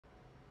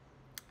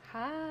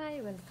Hi,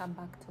 welcome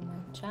back to my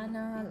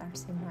channel.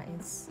 Arsena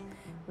is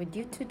with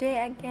you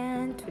today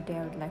again. Today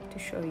I would like to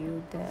show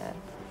you the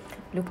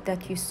look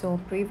that you saw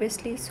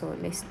previously, so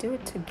let's do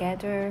it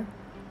together.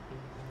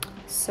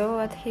 So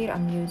at here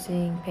I'm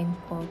using paint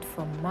pot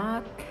from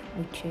MAC,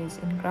 which is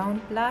in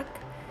ground black.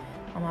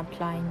 I'm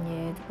applying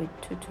it with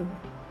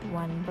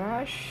 2-to-1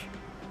 brush.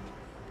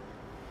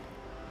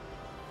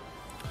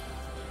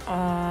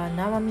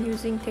 Now I'm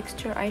using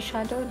texture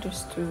eyeshadow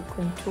just to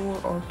contour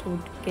or to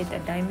get a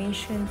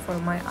dimension for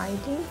my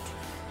eyelid.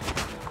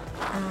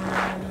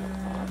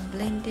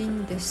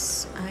 Blending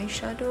this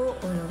eyeshadow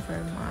all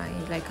over my,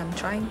 I'm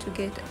trying to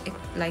get,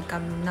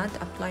 I'm not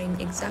applying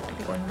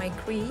exactly on my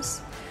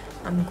crease.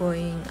 I'm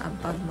going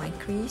above my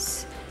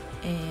crease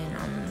and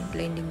I'm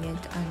blending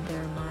it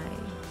under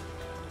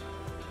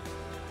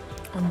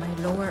on my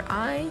lower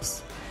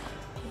eyes,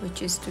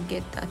 which is to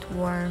get that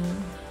warm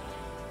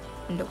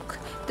look.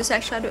 This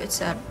eyeshadow,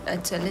 it's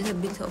a little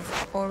bit of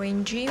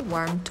orangey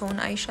warm tone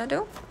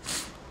eyeshadow.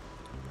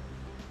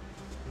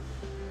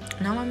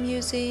 Now I'm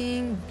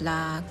using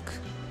black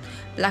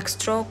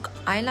stroke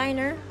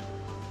eyeliner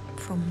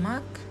from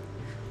MAC.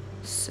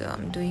 So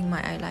I'm doing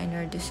my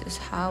eyeliner. This is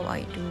how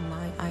I do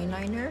my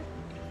eyeliner.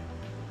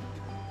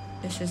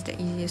 This is the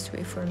easiest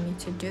way for me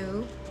to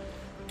do.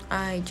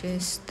 I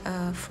just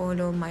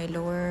follow my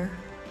lower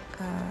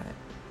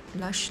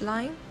lash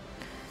line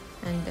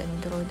and then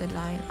draw the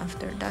line.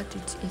 After that,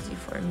 it's easy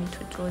for me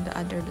to draw the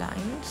other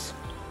lines,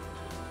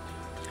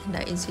 and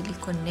I easily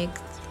connect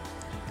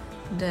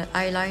the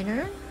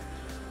eyeliner.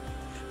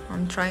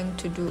 I'm trying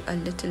to do a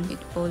little bit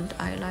bold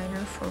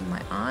eyeliner for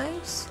my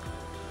eyes.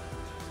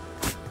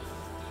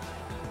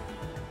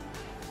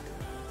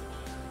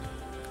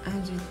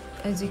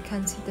 As you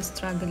can see, the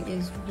struggle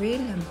is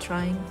real. I'm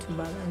trying to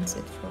balance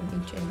it from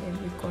each and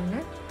every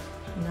corner.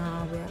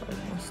 Now we are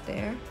almost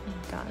there,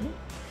 done.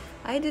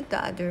 I did the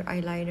other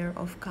eyeliner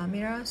off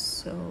camera,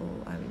 so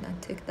I will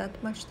not take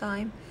that much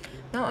time.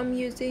 Now I'm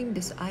using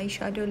this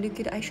eyeshadow,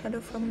 liquid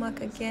eyeshadow from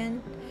MAC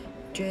again,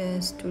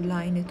 just to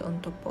line it on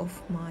top of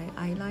my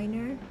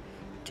eyeliner.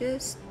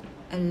 Just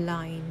a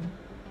line,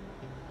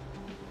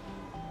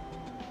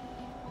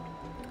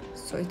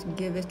 so it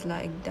give it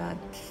like that,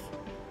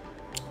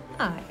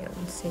 I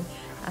would say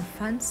a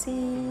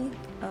fancy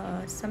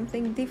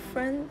something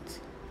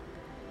different.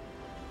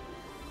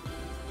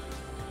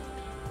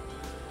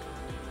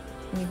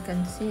 You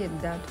can see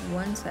it that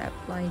once I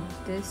applied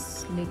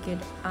this liquid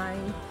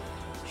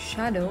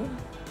eyeshadow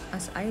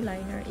as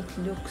eyeliner, it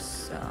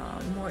looks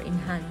more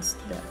enhanced,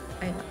 the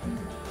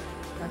eyeliner.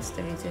 That's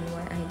the reason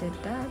why I did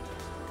that.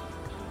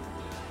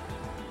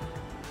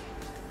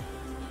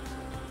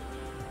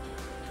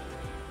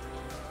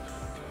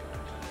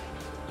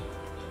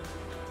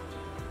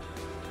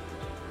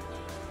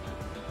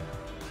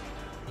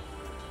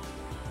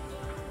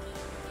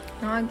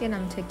 Now again,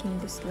 I'm taking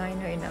this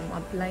liner and I'm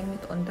applying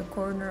it on the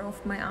corner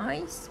of my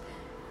eyes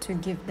to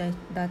give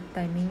that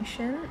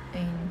dimension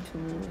and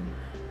to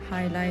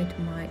highlight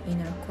my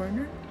inner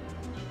corner.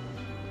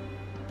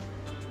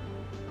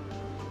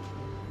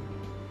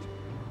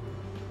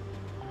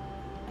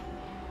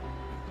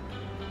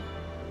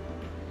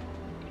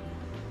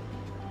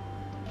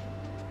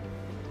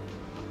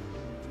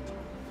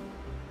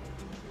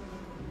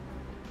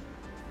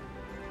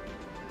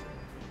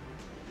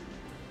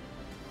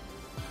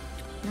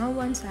 Now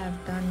once I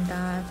have done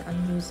that,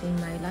 I'm using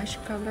my lash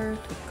curler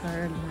to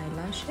curl my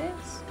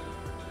lashes.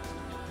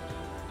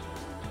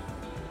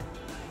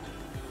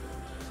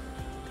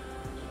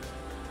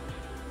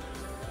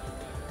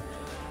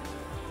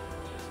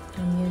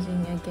 I'm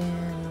using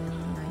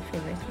again my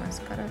favorite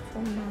mascara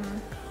from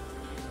MAC.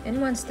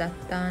 And once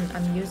that's done,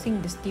 I'm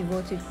using this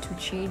Devoted to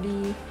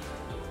Chili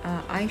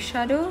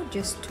eyeshadow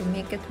just to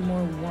make it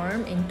more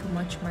warm and to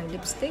match my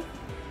lipstick.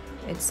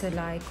 It's a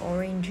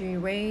orangey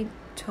red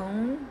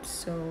tone,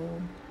 so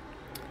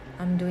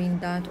I'm doing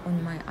that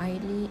on my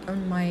eyelid,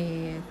 on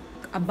my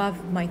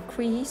above my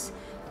crease,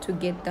 to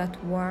get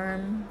that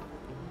warm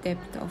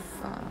depth of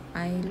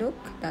eye look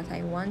that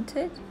I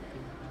wanted.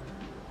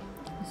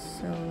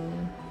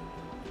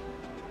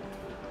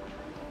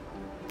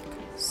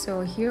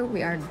 So here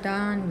we are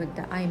done with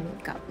the eye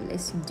makeup.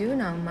 Let's do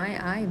now my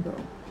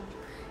eyebrow.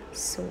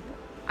 So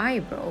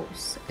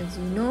eyebrows, as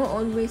you know,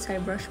 always I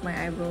brush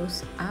my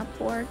eyebrows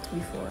upward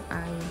before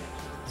I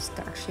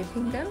start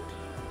shaping them.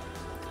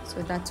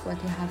 So that's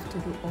what you have to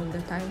do all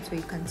the time, so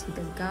you can see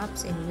the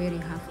gaps and where you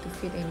have to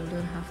fill, and you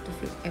don't have to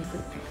fill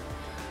everywhere.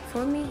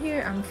 For me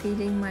here, I'm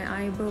filling my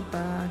eyebrow,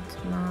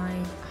 but my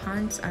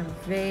hands are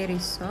very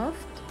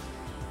soft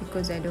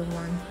because I don't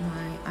want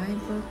my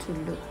eyebrow to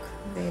look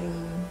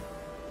very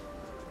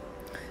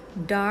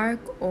dark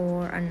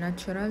or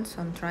unnatural, so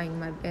I'm trying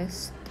my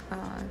best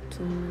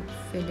to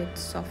fill it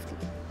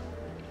softly.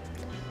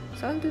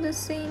 So I'll do the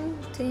same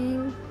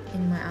thing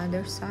in my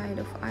other side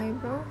of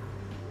eyebrow.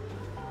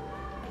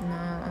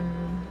 Now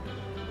I'm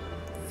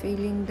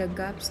filling the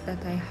gaps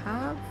that I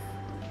have.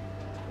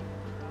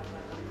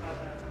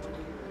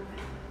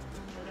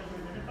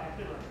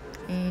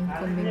 And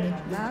combing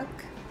it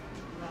black.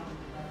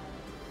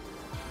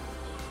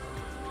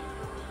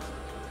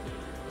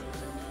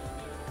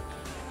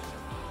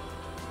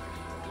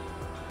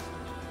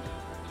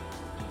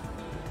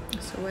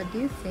 So what do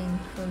you think?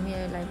 For me,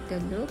 I like the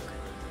look.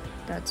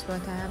 That's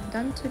what I have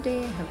done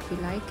today. I hope you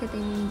like it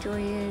and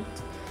enjoy it.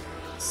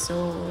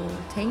 So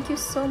thank you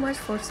so much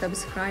for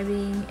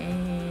subscribing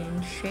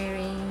and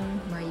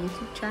sharing my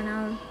YouTube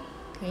channel.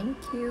 Thank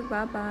you.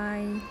 Bye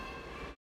bye.